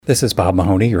This is Bob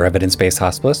Mahoney, your evidence-based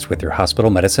hospitalist with your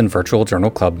Hospital Medicine Virtual Journal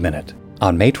Club Minute.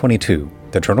 On May 22,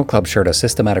 the Journal Club shared a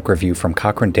systematic review from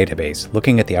Cochrane database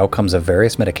looking at the outcomes of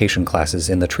various medication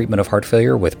classes in the treatment of heart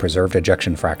failure with preserved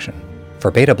ejection fraction. For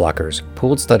beta blockers,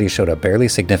 pooled studies showed a barely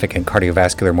significant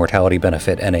cardiovascular mortality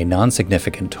benefit and a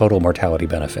non-significant total mortality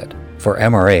benefit. For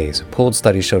MRAs, pooled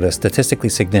studies showed a statistically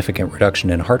significant reduction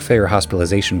in heart failure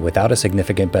hospitalization without a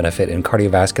significant benefit in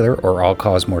cardiovascular or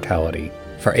all-cause mortality.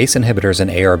 For ACE inhibitors and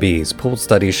ARBs, pooled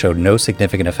studies showed no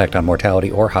significant effect on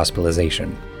mortality or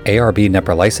hospitalization. ARB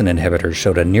neprilysin inhibitors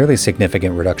showed a nearly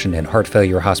significant reduction in heart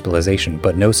failure hospitalization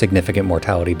but no significant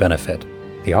mortality benefit.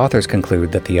 The authors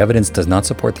conclude that the evidence does not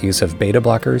support the use of beta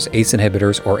blockers, ACE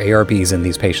inhibitors, or ARBs in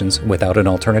these patients without an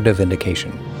alternative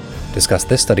indication. Discuss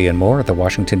this study and more at the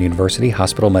Washington University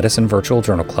Hospital Medicine Virtual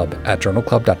Journal Club at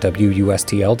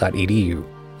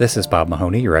journalclub.wustl.edu. This is Bob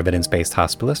Mahoney, your evidence-based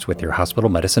hospitalist with your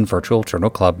Hospital Medicine Virtual Journal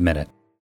Club Minute.